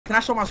can I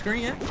show my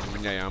screen yet?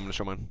 Yeah, I'm gonna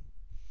show mine.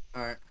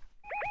 All right.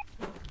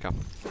 Okay.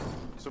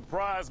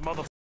 Surprise,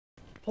 mother.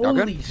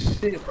 Holy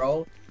shit,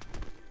 bro.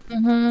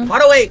 Mm-hmm. By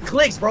the way,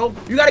 Clix, bro.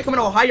 You gotta come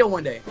to Ohio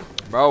one day.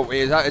 Bro,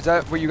 wait, is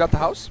that where you got the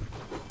house?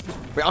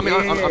 Wait, I mean,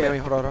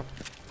 hold on.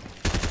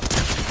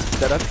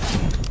 Dead?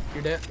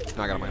 You're dead.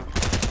 No, I got him.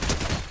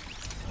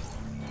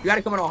 You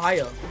gotta come to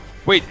Ohio.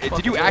 Wait,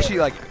 did you actually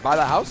like buy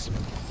that house?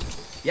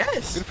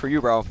 Yes. Good for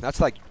you, bro. That's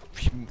like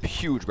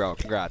huge, bro.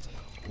 Congrats.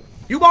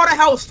 You bought a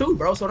house too,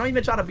 bro. So don't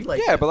even try to be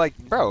like. Yeah, but like,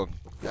 bro,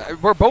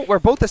 we're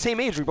both the same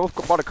age. We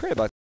both bought a crib.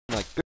 Like,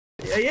 good.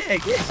 Yeah,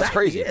 exactly. That's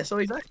crazy. Yeah, so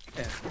exactly.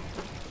 Yeah.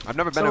 I've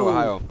never been to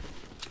Ohio.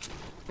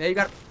 Yeah, you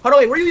got. By the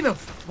way, where you even?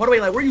 By the way,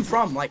 like, where you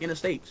from? Like in the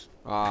States?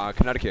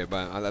 Connecticut,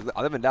 but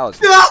I live in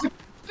Dallas. No,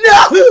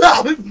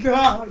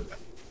 no.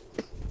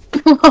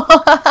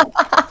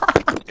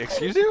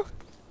 Excuse you?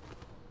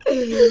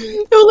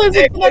 Who lives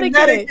in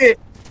Connecticut?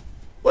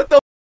 What the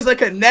f is a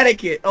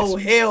Connecticut? Oh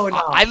hell no!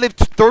 I live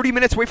 30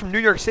 minutes away from New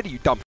York City. You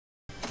dumb.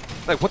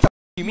 Like, what the f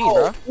you mean,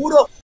 bro? Who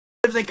the f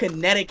lives in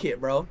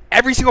Connecticut, bro?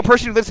 Every single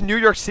person who lives in New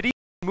York City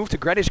moved to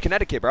Greenwich,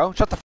 Connecticut, bro.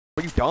 Shut the f.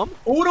 Are you dumb?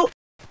 Who the f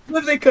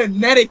lives in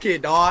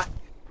Connecticut, dog?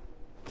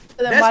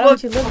 Then why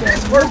don't you live there?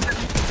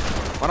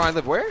 Why don't I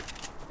live where?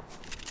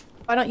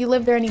 Why don't you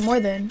live there anymore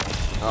then?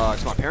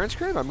 It's my parents'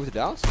 crib. I moved to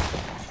Dallas.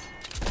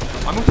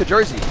 I moved to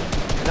Jersey,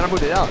 and then I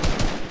moved to Dallas.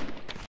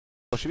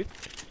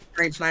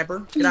 Green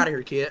sniper, get out of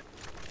here, kid.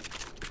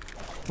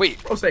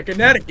 Wait, Bro said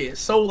Connecticut,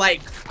 so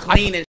like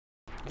clean and.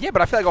 Yeah,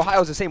 but I feel like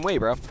Ohio's the same way,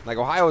 bro. Like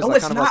Ohio's No, like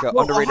it's kind of not, like an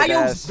bro. underrated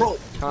Ohio's,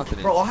 ass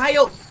continent. Bro,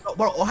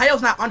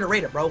 Ohio's not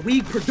underrated, bro.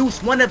 We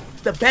produce one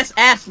of the best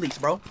athletes,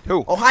 bro.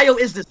 Who? Ohio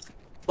is the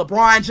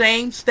LeBron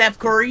James, Steph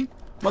Curry,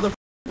 mother.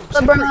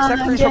 Steph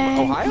Curry's from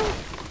Ohio?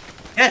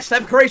 Yeah,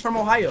 Steph Curry's from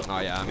Ohio. Oh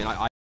yeah, I mean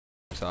I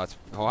so that's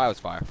Ohio's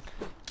fire.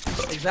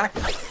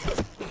 Exactly.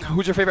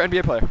 Who's your favorite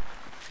NBA player?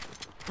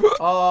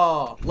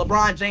 Oh,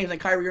 LeBron James and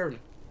Kyrie Irving.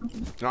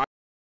 No,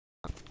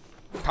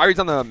 Kyrie's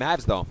on the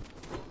Mavs though.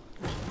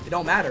 It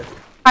don't matter.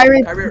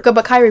 Kyrie Kyrie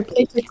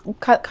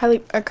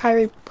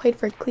played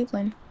for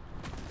Cleveland.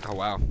 Oh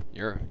wow,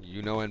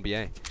 you know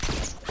NBA.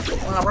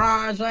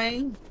 LeBron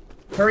James,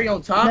 Curry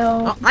on top.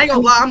 No. I ain't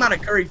gonna lie, I'm not a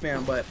Curry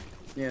fan, but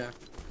yeah.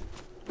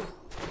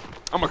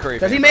 I'm a Curry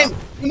fan. Cause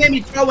he made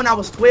me throw when I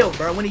was 12,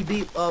 bro. When he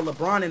beat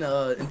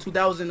LeBron in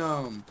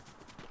 2000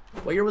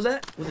 what year was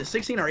that? Was it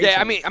 16 or 18?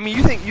 Yeah, I mean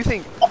you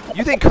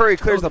think Curry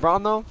clears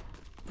LeBron though?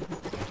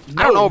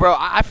 No. I don't know, bro.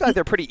 I feel like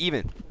they're pretty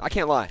even. I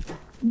can't lie.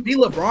 Beat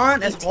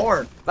LeBron? That's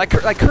hard. Like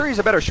Curry's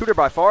a better shooter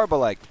by far, but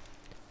like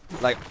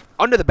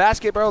under the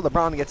basket, bro,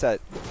 LeBron gets that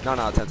 9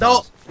 out of 10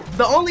 times.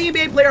 The only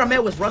NBA player I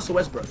met was Russell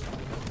Westbrook.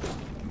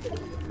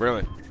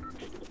 Really?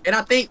 And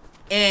I think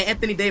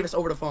Anthony Davis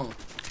over the phone.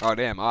 Oh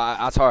damn,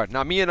 that's hard.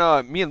 Now me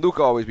and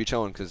Luca always be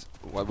chilling because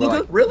Luka?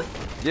 like, Really?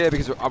 yeah,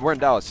 because we're in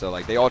Dallas, so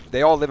like they all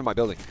live in my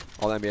building,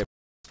 all the NBA.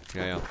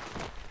 Yeah.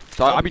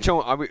 So I be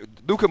chilling.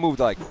 Luca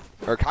moved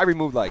or Kyrie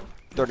moved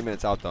 30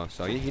 minutes out though,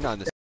 so he not in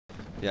this.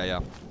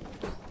 Yeah.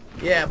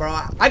 Yeah, bro.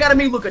 I gotta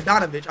meet Luka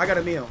Doncic. I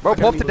gotta meet him. Bro,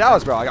 pull up to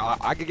Dallas, bro.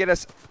 I could get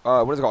us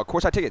what is it called?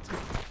 Courtside tickets.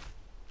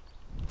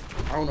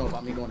 I don't know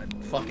about me going to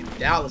fucking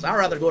Dallas. I'd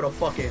rather go to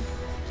fucking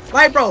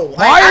bro.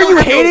 Why are you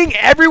hating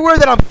everywhere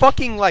that I'm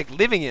fucking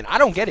living in? I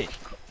don't get it.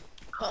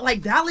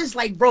 Dallas,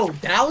 bro,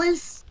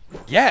 Dallas.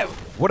 Yeah.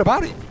 What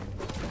about it?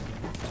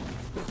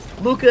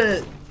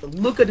 Luka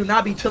do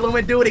not be chilling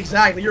with dude.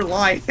 Exactly. You're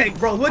lying,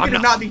 bro. Luka do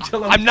not be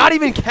chilling. I'm not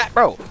even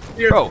bro.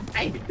 Bro.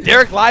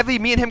 Derek Lively,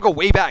 me and him go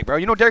way back, bro.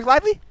 You know Derek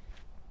Lively?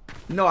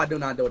 No, I do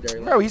not know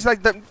Derek Lively. Bro, he's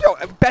like the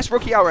best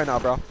rookie out right now,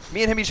 bro.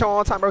 Me and him be showing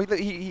all the time, bro.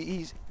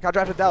 He's got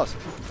drafted to Dallas.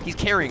 He's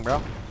carrying,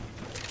 bro.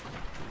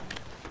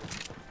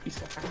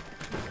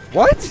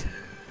 What?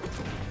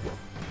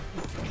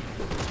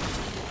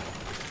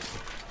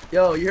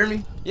 Yo, you hear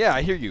me? Yeah,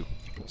 I hear you.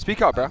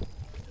 Speak up, bro.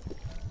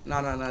 No.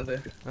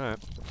 Alright.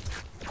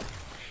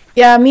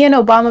 Yeah, me and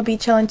Obama be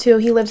chilling too.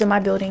 He lives in my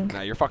building.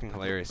 Nah, you're fucking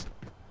hilarious.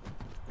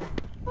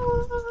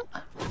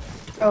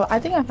 Bro, I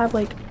think I have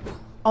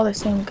all the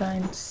same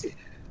guns.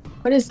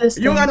 What is this?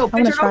 You don't got no I'm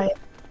gonna picture, try though? it.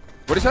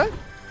 What is that?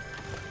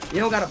 You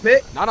don't got a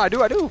pick? No, I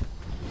do.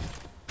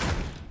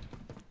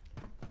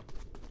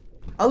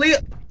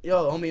 Aaliyah.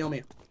 Yo, on me.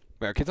 Wait,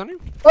 are kids on you?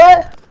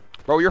 What?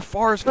 Bro, you're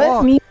far as What?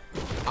 fuck. Me?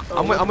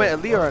 I'm with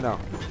Aaliyah right now.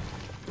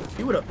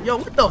 You would have. Yo,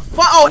 what the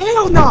fuck? Oh,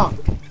 hell no.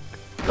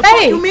 The Hey.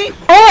 fuck you mean?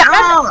 Hey,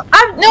 Ah.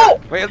 I'm no.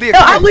 Wait, Aaliyah, No,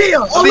 come here.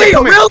 Aaliyah, come really? here.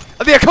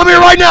 Aaliyah, come here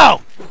right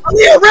now.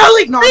 Aaliyah,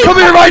 really? No, Come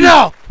here right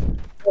now.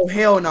 Oh,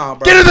 hell no,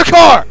 bro. Get in the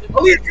car.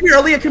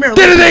 Aaliyah, come here.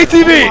 Get in the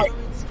ATV.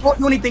 Don't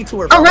do anything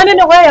to her, bro. I'm running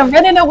away.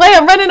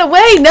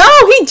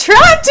 No, he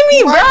trapped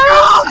me, bro.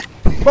 God.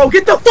 Bro,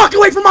 get the fuck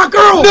away from my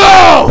girl.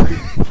 No.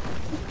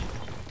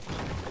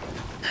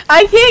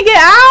 I can't get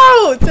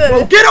out.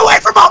 Bro, get away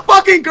from my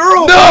fucking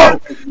girl. No. Man.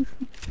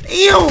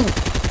 Damn.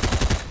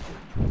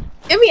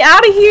 Get me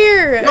out of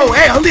here. No,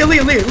 hey, Aaliyah,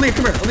 come here. Come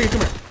here,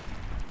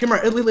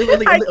 Aaliyah,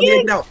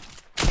 get out.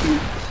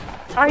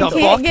 I The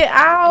can't fuck? get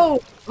out.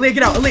 Aaliyah,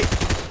 get out.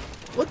 Aaliyah.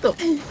 What the?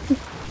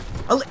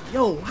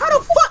 Yo, how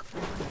the fuck?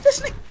 This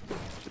nigga.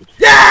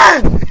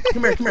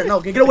 Come here. No,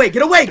 get away.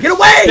 Get away. Get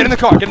away. Get in the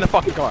car. Get in the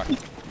fucking car.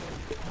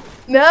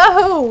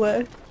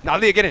 No. Now,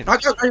 Leah, get in.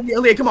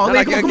 Leah, come on. No,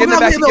 Leah, get come in the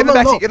on. backseat. Get in the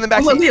backseat. Get in the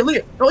backseat.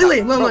 Leah. No,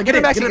 Leah. No, get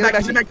in the backseat. Get in the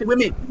backseat with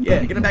me.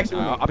 Yeah, get in the backseat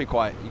with me. I'll be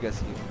quiet. You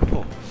guys.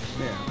 Cool.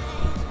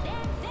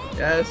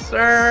 Yes, Oh,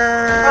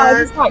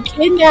 sir. he's not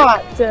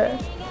kidnapped.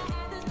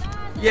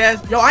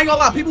 Yes. Yo, I ain't gonna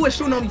lie. People were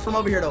shooting on me from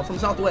over here though, from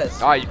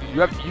Southwest. All right,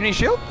 you need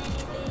shield?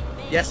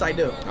 Yes, I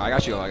do. I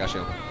got shield.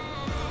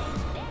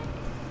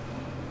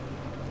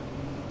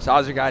 So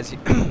how's your guys?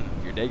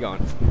 Your day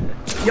going?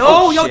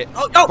 Yo.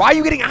 Why are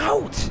you getting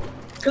out?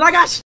 Cause I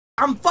got.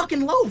 I'm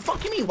fucking low.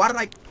 Fuck you mean? Why did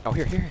I? Oh,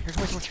 here. Come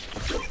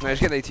on. Man,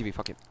 just get in the ATV.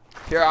 Fuck it.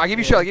 Here, I'll give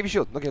you shield.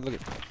 Look at.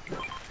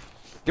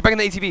 Get back in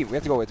the ATV. We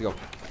have to go.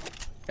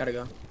 Gotta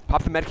go.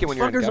 Pop the medkit when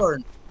you're in. Fuckers are.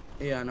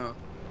 Yeah, I know.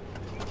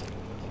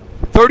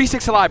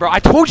 36 alive, bro. I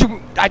told you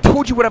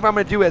whatever I'm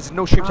gonna do as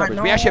no stream snipers.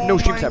 We actually have no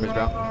stream snipers,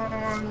 bro.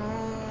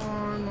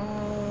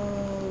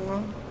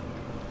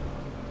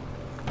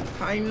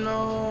 I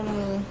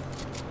know.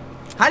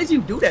 How did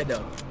you do that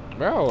though?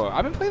 Bro,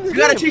 I've been playing this You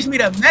gotta teach me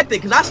the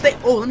method, cause I stay.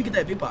 Oh, let me get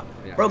that big pop,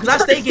 Yeah. bro. Cause I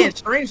stay getting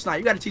stream snipe.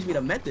 You gotta teach me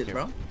the methods,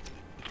 bro.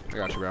 I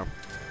got you, bro.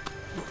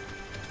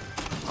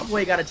 My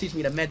boy gotta teach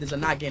me the methods of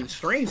not getting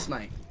stream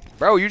snipe.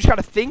 Bro, you just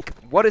gotta think,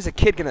 what is a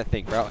kid gonna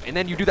think, bro? And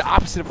then you do the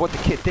opposite of what the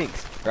kid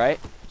thinks, right?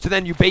 So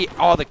then you bait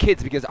all the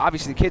kids, because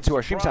obviously the kids who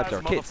are stream snipers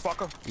are kids. You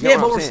get Yeah,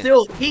 what but I'm we're saying?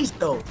 still east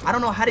though. I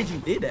don't know how did you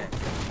did that.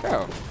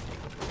 Bro.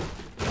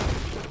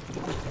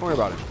 Don't worry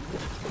about it.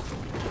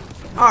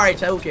 All right,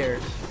 so who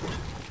cares?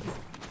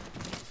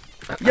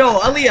 Yo,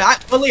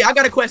 Aaliyah, I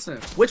got a question.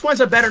 Which one's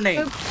a better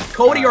name,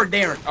 Cody or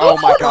Darren? Oh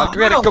my God!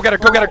 Go get her!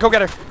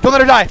 Don't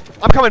let her die!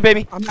 I'm coming,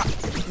 baby. I'm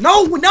not.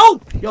 No!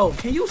 Yo,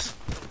 can you?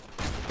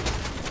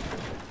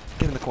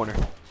 Get in the corner.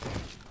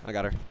 I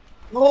got her.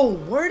 Oh,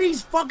 where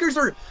these fuckers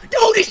are?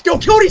 Yo,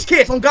 kill these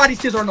kids! Oh God, these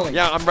kids are annoying.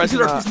 Yeah, I'm These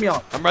kids are resing. pissing me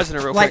off. I'm resing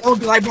her real Like,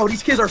 quick. bro,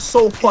 these kids are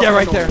so fucking Yeah,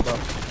 right annoying, there.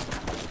 bro.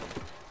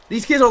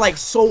 These kids are like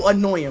so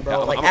annoying, bro.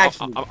 Yeah, like I'm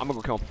actually, gonna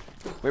go kill them.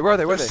 Wait, where are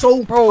they? they're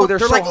so Bro, they're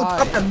they're so like high.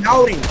 up the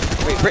mountain.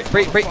 Wait,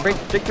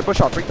 break the bush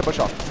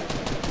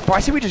off. Bro, I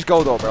see we just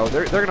go though, bro.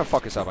 They're gonna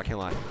fuck us up. I can't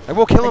lie. And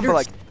we'll kill them, but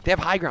like they have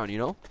high ground, you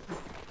know.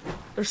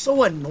 They're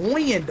so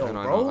annoying though,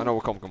 bro. I know.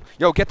 We'll come.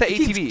 Yo, get the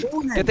He keeps ATV.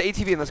 doing that. Get the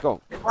ATV and let's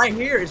go. It's right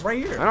here. It's right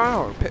here. I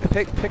don't know.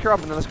 Pick her up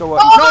and then let's go. No,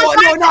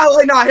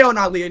 hell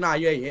no, Leah, nah.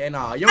 You I know.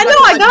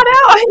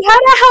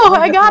 got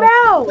I got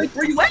out. Wait,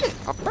 where you at?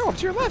 Bro, I'm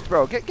to your left,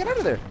 bro. Get out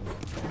of there.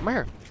 Come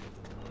here.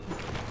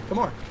 Come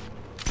on.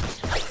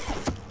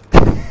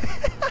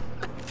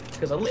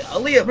 Because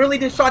Aaliyah really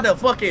just tried to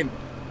fucking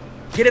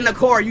get in the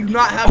car. You do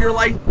not have your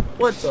life.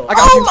 What the? I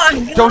got you.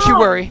 my God. Don't you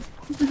worry.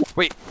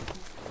 Wait.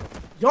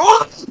 Yo!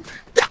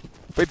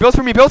 Wait, build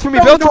for me,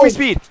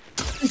 speed.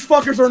 These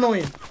fuckers are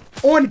annoying.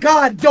 On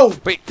God, yo.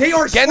 Wait, they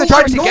are get in the so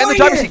driver's seat,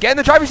 annoying. get in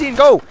the driver's seat and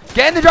go.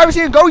 Get in the driver's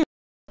seat and go.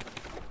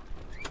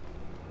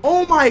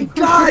 Oh my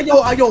God,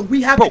 yo,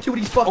 we have to kill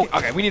these fucking. Oh,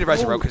 okay, we need to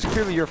rest, bro, because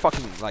clearly you're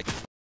fucking like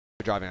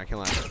driving. I can't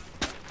lie.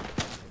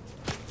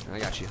 I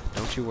got you.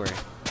 Don't you worry.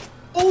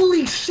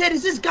 Holy shit,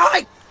 is this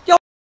guy? Yo,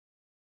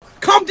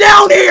 come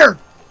down here.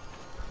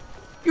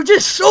 You're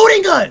just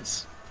shooting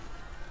us.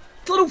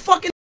 Little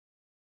fucking.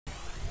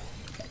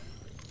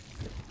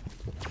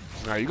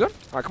 All right, you good?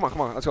 All right, come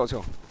on. Let's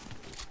go.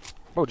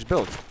 Bro, just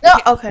build. No,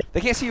 okay.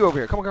 They can't see you over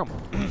here. Come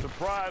on.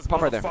 Surprise,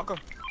 Pop right there. motherfucker.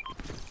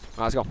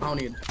 Let's go. I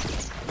don't need.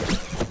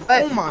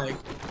 But Oh my one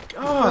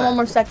God.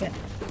 more second.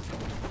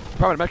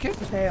 Probably the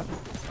medkit. Okay.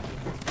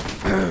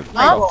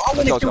 Bro, I want to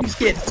Let's kill go. these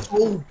kids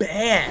so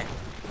bad.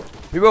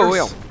 We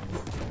will.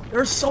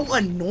 They're so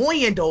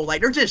annoying though.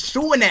 Like they're just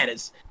shooting at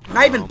us,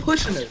 not even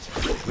pushing us.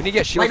 We need to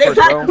get shield Like they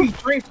first, have bro. to be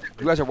trained.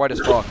 You guys are white as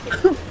fuck.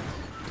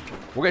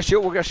 We'll get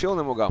shield, and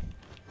then we'll go.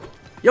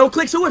 Yo,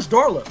 Clix, who is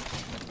Darla?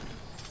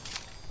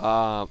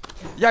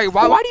 Yeah.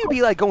 Why do you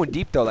be like going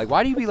deep though? Like,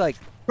 why do you be like?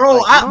 Bro,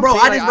 like, you know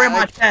what I'm I saying? just Like, read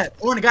my chat.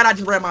 Oh my God, I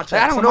just read my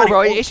chat. I don't know,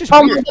 bro. It's just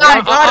Oh my weird.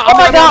 God. Oh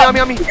my God.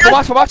 On me.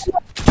 Full box.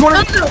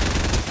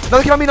 200.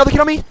 Another kid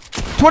on me.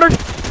 200.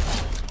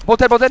 Both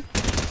dead.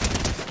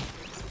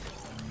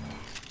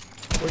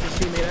 Where's your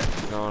teammate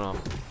at? No.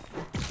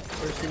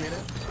 Where's your teammate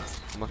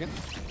at? I'm looking.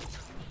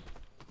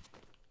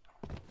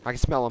 I can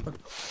smell him.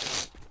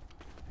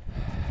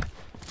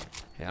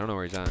 Yeah, I don't know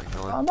where he's at.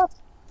 I'm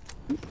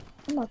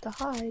about to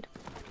hide.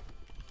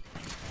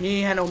 He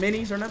ain't had no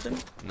minis or nothing?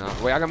 No.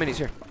 Wait, I got minis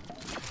here.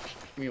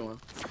 Give me one.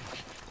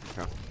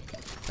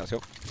 Let's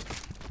go.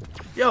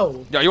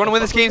 Yo, Yo, you want to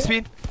win this game,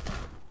 Speed?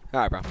 All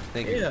right, bro.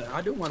 Thank you. yeah,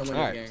 I do want to win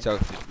All this right, game. so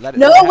just let it.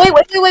 No, let it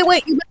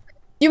wait. happen.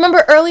 You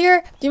remember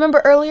earlier? Do you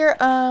remember earlier?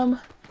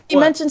 You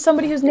What? mentioned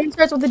somebody whose name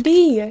starts with a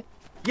D.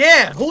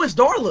 Yeah, who is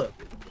Darla?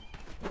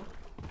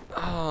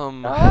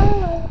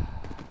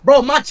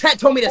 Bro, my chat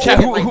told me to say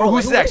Chat, it. Like, bro,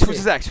 who's like,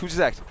 his ex? Who's his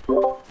ex?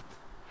 What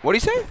do you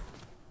say?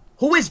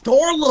 Who is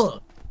Darla?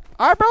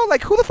 All right, bro.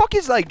 Like, who the fuck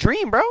is like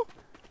Dream, bro?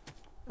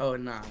 Oh,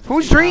 nah.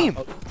 Who's Dream?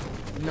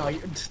 No,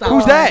 stop.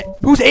 Who's that?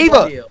 Who's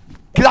Ava?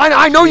 Cause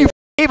I know you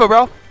Ava,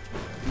 bro.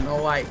 No,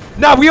 like.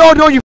 Nah, we all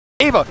know you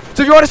Ava.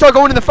 So if you want to start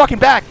going in the fucking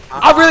back,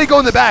 I'll really go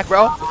in the back,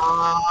 bro.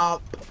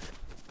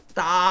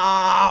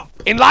 Stop.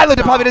 And Lila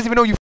probably doesn't even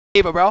know you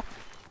gave her, bro.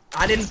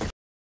 I didn't.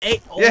 Hey,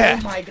 oh Yeah.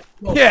 my god.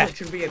 No, Yeah. Clix,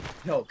 you're being,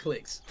 no,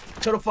 Clix.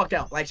 Chill the fuck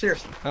out. Like,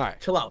 seriously. All right.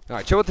 Chill out. All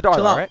right. Chill with the dog,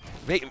 Chill all out. right?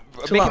 Making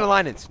out.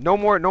 alignments. No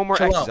more Chill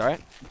X's, out. all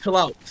right? Chill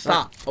out.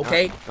 Stop.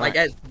 Okay? All Like,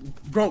 right. as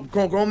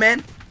grown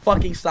man,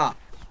 fucking stop.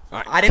 All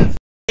right. I didn't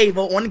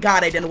favor one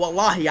God. I didn't.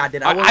 Wallahi, I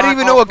did. I didn't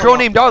even know a girl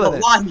named Darla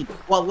then.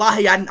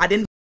 Wallahi, I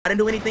didn't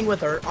do anything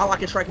with her. Allah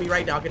can strike me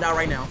right now. Get out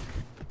right now.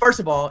 First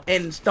of all,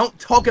 and don't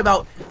talk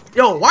about.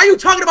 Yo, why are you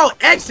talking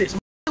about exes?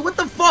 What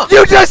the fuck?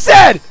 You just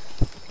said.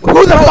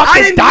 Who the fuck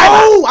is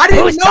Dyla? I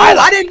didn't Who's know. Dyla?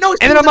 I didn't know.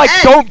 And then I'm like,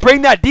 don't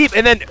bring that deep.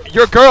 And then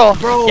your girl,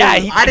 bro. yeah,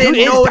 I didn't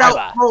who know is that,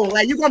 Dyla? bro.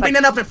 Like, you gonna bring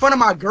that up in front of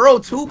my girl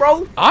too,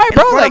 bro? All right,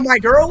 bro. In front Like, of my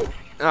girl.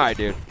 all right,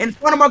 dude. In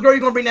front of my girl, you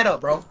gonna bring that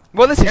up, bro?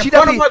 Well, listen, In she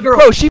front of definitely, my girl.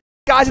 bro. She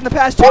guys in the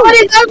past too. What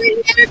is over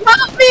here?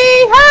 Help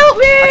me! Help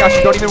me! I got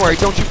you. Don't even worry.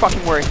 Don't you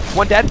fucking worry.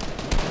 One dead.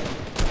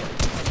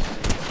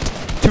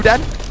 Two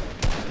dead.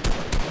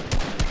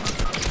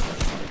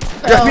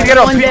 Yeah, speed to get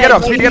up. Speed to get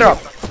up. Speed to get up.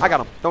 I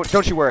got him.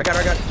 Don't you worry. I got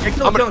her. Hey,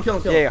 kill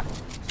him. Yeah.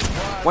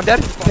 One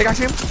dead. Take axe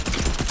him.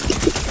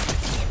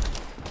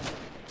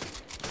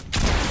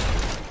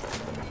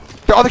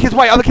 The other kid's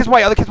white.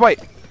 Other kid's white.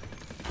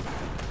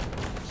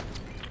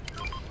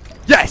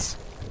 Yes.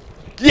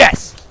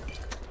 Yes.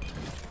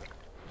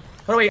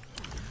 Hold on, wait.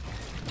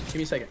 Give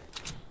me a second.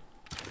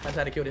 I just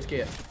had to kill this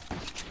kid.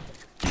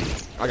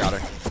 I got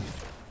her.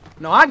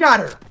 No, I got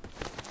her.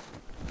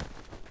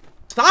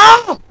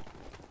 Stop!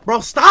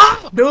 Bro,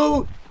 stop,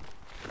 dude.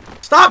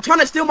 Stop trying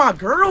to steal my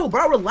girl,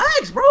 bro.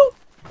 Relax, bro.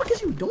 What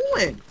is you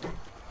doing?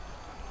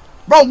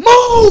 Bro,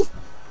 move!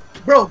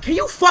 Bro, can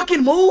you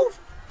fucking move?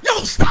 Yo,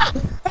 stop!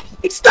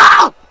 Hey,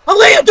 stop!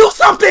 Aaliyah, do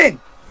something!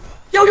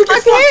 Yo, you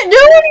just can't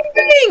do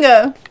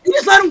anything! You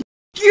just let him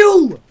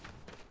you!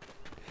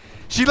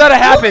 She let it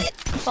happen.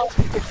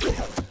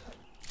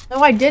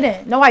 No, I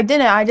didn't. No, I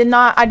didn't. I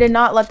did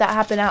not let that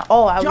happen at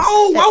all. Yo,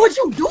 why would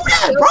you do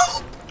that, bro?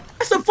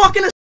 That's a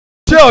fucking...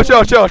 Chill. Oh,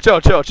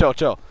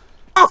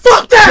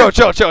 fuck that!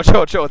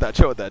 Chill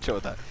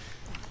with that.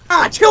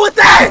 Ah, chill with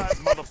that!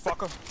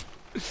 Motherfucker.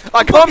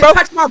 Alright, come on, bro.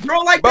 Touch my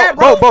girl like that,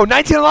 bro. Bro,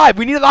 19 alive.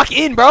 We need to lock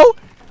in, bro.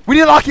 We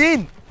need to lock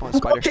in. Come on, Go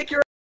spider. kick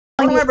your...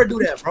 Don't ever do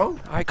that, bro.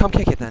 Alright, come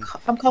kick it then.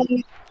 I'm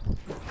calling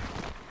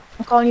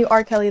you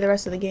R. Kelly the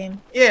rest of the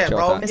game. Yeah, Chill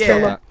bro. with Yeah.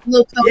 that.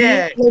 Lil Cody.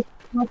 Yeah. Lil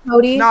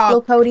Cody. Nah.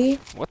 Lil Cody.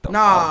 What the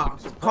Nah,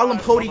 fuck? call him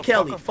Cody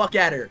Kelly. Fuck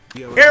at her.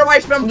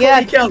 Everybody spell him Yeah,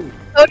 Cody Kelly.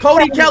 Cody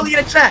Cody Kelly. Kelly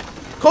in the chat.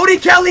 Cody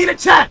Kelly in the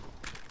chat.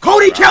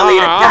 Cody Kelly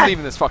in the I'm chat.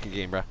 leaving this fucking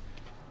game, bro.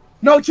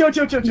 No, chill.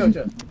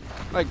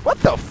 Like, what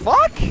the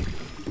fuck?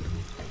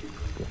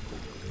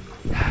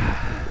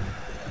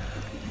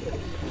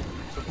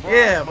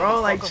 Yeah,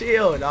 bro, like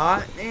chill,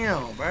 dog.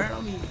 Damn, bro.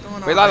 Don't be doing all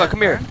Wait, Lila, that, come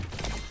bro. here.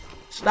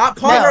 Stop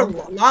calling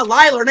her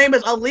Lila. Her name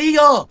is Aaliyah.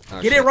 Oh,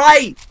 Get shit. it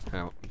right.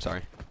 Oh, I'm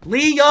sorry.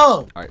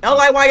 Leah. right,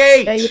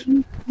 L-I-Y-H. Yeah,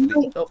 you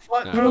The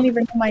fuck? Nah. don't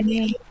even know my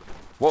name.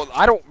 Well,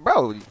 I don't,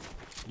 bro.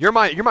 You're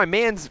my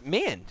man's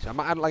man.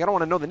 I don't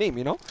want to know the name,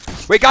 you know.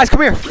 Wait, guys,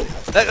 come here.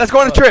 Let's go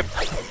on a trip.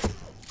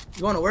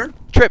 You going to where?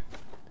 Trip.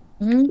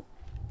 Hmm?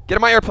 Get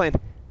in my airplane.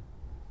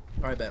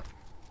 All right, bet.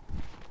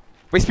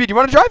 Wait, Speed, you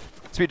want to drive?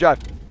 Speed, drive.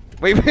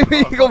 Wait,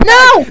 go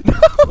No!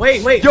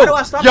 Wait. Yo, How do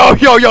I stop?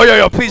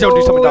 yo, please don't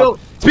do something Yo. dumb.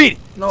 Speed,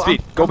 No,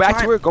 Speed, I'm go back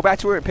trying. to her, go back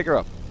to her and pick her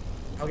up.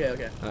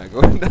 Okay. Alright, go,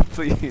 no,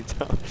 please.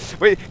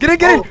 Wait,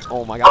 get in.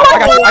 Oh. Oh my god,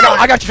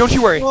 I got you, don't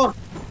you worry. Oh.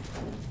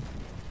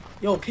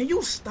 Yo, can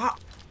you stop?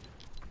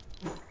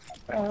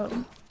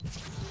 I'm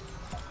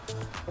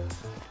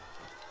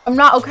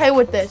not okay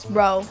with this,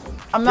 bro.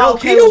 I'm not Yo,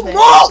 okay can you with it.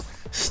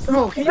 move?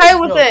 No, can Okay you,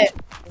 with yo. it.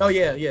 Oh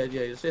yeah.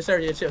 Yes, sir.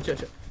 Yeah, chill.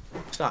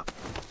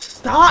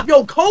 Stop,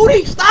 yo,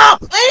 Cody,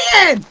 stop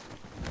playing.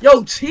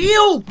 Yo,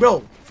 chill,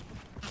 bro.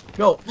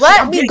 Yo,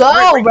 Let I'm me getting-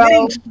 go, we're bro.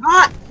 getting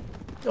shot.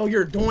 Yo,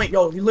 you're doing.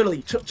 Yo, you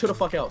literally chill the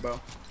fuck out, bro.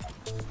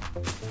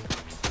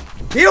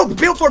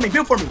 Build for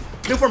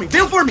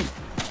me.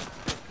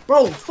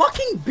 Bro,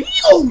 fucking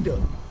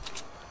build.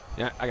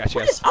 Yeah, I got you.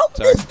 What is up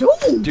Sorry. with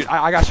this dude? Dude,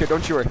 I got you,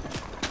 don't you worry.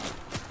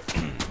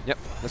 Yep,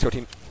 let's go,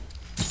 team.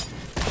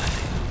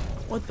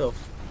 What the?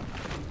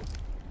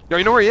 Yo,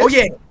 you know where he is? Oh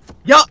yeah.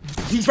 Yup.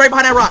 He's right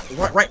behind that rock.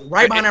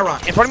 Right behind that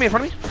rock. In front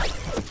of me.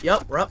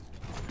 Yup. We're up.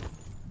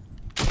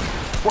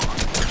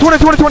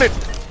 20.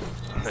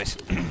 Nice.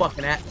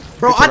 Fucking that.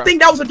 Bro, Good I job.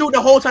 think that was a dude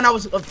the whole time I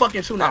was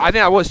fucking shooting at. I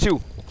think I was too.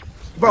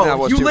 Bro, that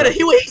was you too, literally,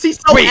 bro. he's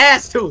so Wait.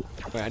 ass too.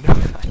 Wait, I know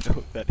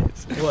what that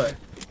is. What?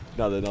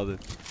 Nothing.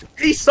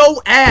 He's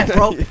so ass,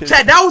 bro.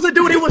 Chad, that was the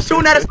dude he was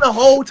shooting at us the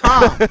whole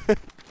time.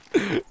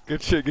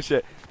 Good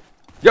shit.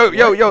 Yo,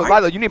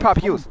 Lila, you need pop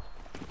heals.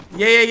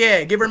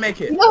 Yeah. Give her a make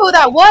hit. You know who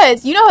that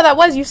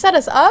was? You set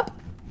us up?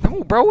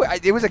 No, bro,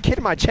 it was a kid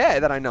in my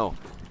chat that I know.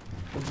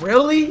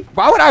 Really?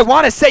 Why would I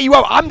want to set you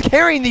up? I'm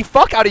carrying the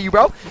fuck out of you,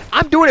 bro.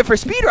 I'm doing it for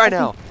speed right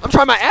now. I'm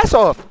trying my ass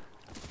off.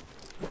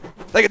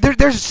 Like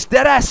there's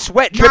that ass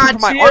sweat dripping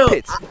from my chill.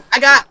 armpits. I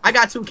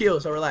got 2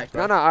 kills, so relax,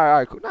 bro. No, all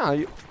right, cool. No,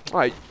 all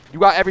right. You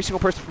got every single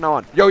person from now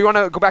on. Yo, you want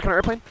to go back on our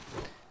airplane?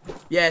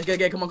 Yeah, it's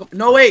good. Come on.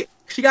 No, wait.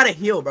 She got to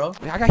heal, bro.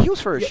 Yeah, I got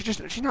heals for her.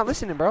 She's not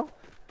listening, bro.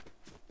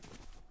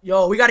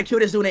 Yo, we got to kill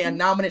this dude in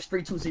anonymous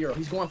 320.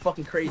 He's going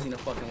fucking crazy in the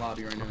fucking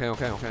lobby right now.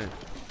 Okay.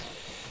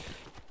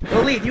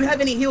 Yo, Lee, do you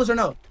have any heals or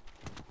no?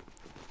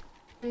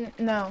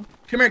 No.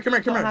 Come here.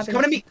 Come to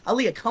me.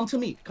 Aaliyah, come to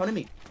me.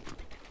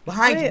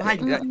 Behind you.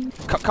 Yeah,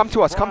 come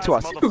to us. Come to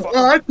us. Come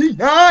to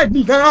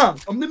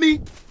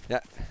me. Yeah.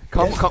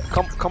 Come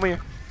here.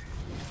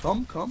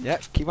 Come. Yeah,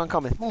 keep on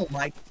coming. Oh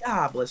my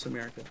God, bless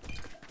America.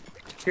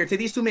 Here, take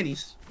these 2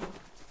 minis.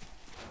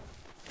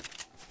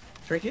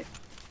 Drink it.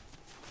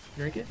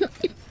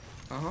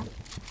 Uh-huh.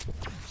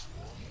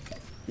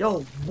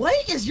 Yo,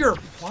 what is your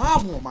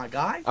problem, my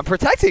guy? I'm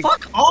protecting.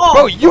 Fuck off,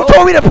 bro. You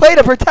told me to play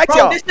to protect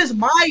y'all. This is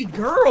my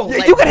girl. Yeah,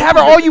 like, you can have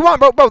her all you want,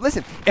 bro. Bro,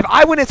 listen. If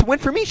I win, it's a win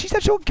for me. She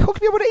said she'll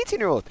hook me up with an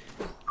 18-year-old.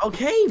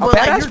 Okay, but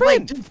like, you're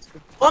like, just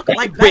fuck,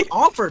 like, back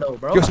off her though,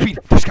 bro. Yo, Speed.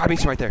 There's Sky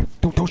Mason right there.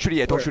 Don't shoot it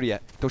yet. Don't shoot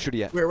it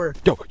yet. Where?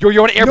 Yo, you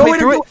want an airplane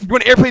through it? You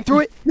want an airplane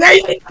through it? Yeah.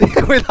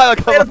 Wait, Lila,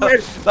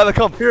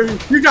 come. Here,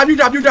 you drive. No,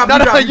 you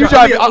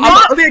drive.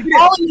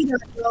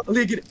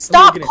 Aaliyah, get it.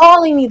 Stop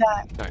calling me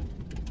that. Right.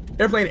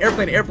 Airplane. Oh,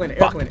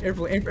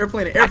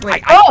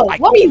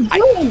 what are you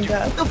doing?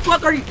 What the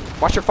fuck are you?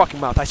 Watch your fucking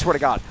mouth. I swear to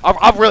God.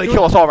 I'll really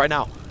kill us all right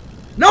now.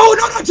 No,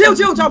 chill.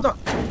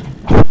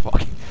 Oh,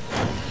 fuck.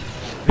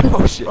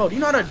 Oh, shit. Bro, do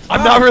you know how to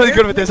I'm not really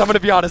good with this. I'm going to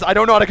be honest. I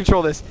don't know how to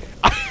control this.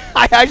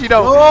 I actually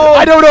don't. No,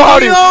 I don't know how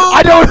to. no.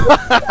 I don't.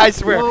 I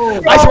swear.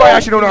 No, I swear I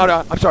actually don't know how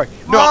to. I'm sorry.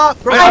 No.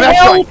 bro, I'm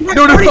actually trying.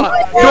 No.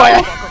 I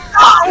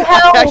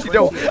actually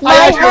don't.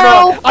 I actually don't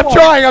know. I'm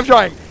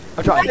trying.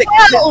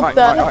 All right.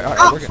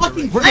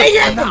 We're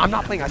good. I'm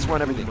not playing. I swear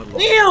on everything.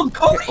 Damn,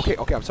 Cody.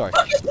 Okay. I'm sorry.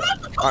 Fuck is wrong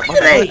with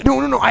today?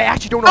 No. I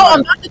actually don't know. Oh,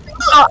 I'm about to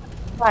drop out.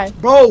 Fine.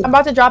 Bro. I'm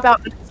about to drop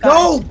out.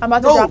 No. I'm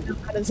about to drop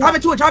out.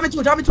 Drive into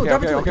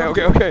it.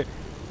 Okay.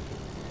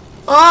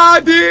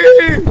 Adi.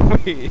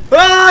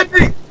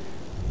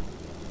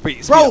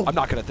 Wait, Speed, Bro. I'm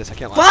not good at this. I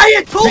can't lie. Fly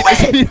it to it.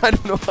 Speed, I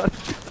don't know how to.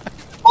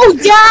 Oh,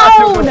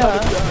 down!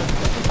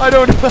 I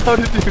don't know how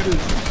to do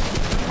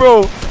this.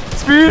 Bro,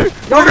 Speed!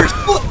 No,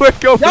 we're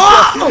going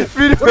no!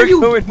 Speed, What are you?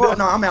 going Bro, down.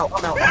 no, I'm out.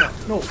 No,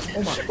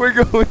 oh my.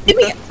 We're going Get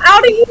me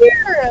out of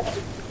here!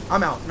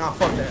 I'm out. Nah,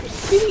 fuck that.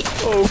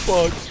 Oh,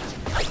 fuck.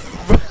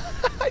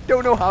 I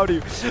don't know how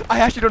to. I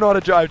actually don't know how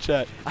to drive,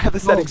 chat. I have the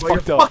settings bro,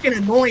 fucked you're up. fucking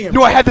annoying.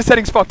 No, I had the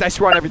settings fucked. I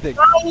swear on everything.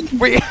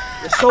 Wait.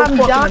 You're so I'm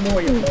fucking done.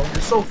 annoying, bro.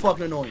 You're so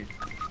fucking annoying.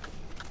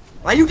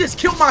 Like, you just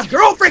killed my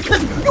girlfriend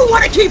because you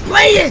want to keep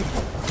playing.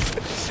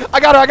 I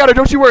got her.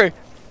 Don't you worry.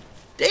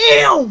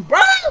 Damn, bro.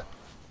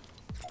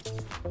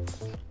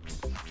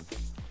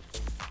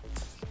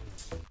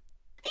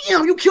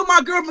 Damn, you killed my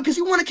girlfriend because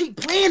you want to keep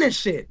playing this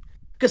shit.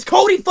 Because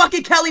Cody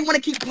fucking Kelly want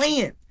to keep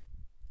playing.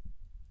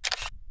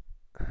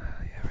 Yeah,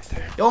 right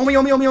there. Yo, on me.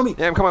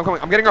 Yeah, I'm coming.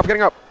 I'm getting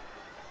up.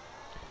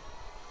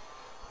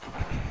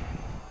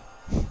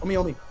 On me.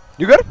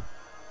 You good?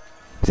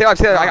 Stay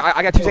alive.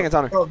 I got 2 seconds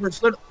on her. Bro,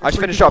 I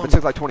just finished up. It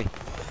took like 20.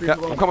 Yeah,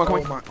 keep I'm coming.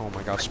 going. Oh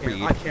my God,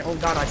 Speed. I can't. Oh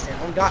God, I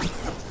can't. Oh God.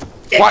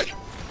 What?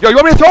 Yo, you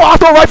want me to throw? I'll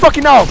throw right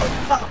fucking now.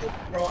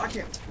 Bro, I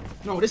can't.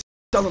 No, this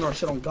selling our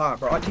shit on God,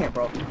 bro. I can't,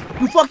 bro.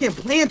 You fucking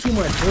playing too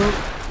much, dude.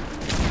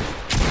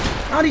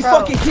 Now these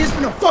fucking kids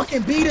gonna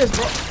fucking beat us,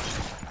 bro.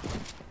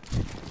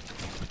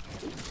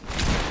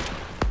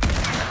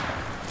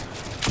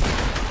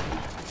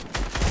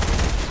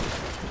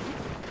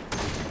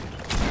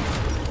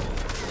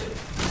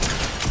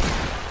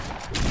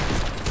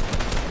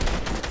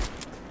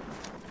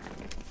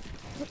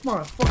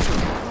 My fucking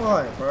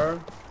God, bro.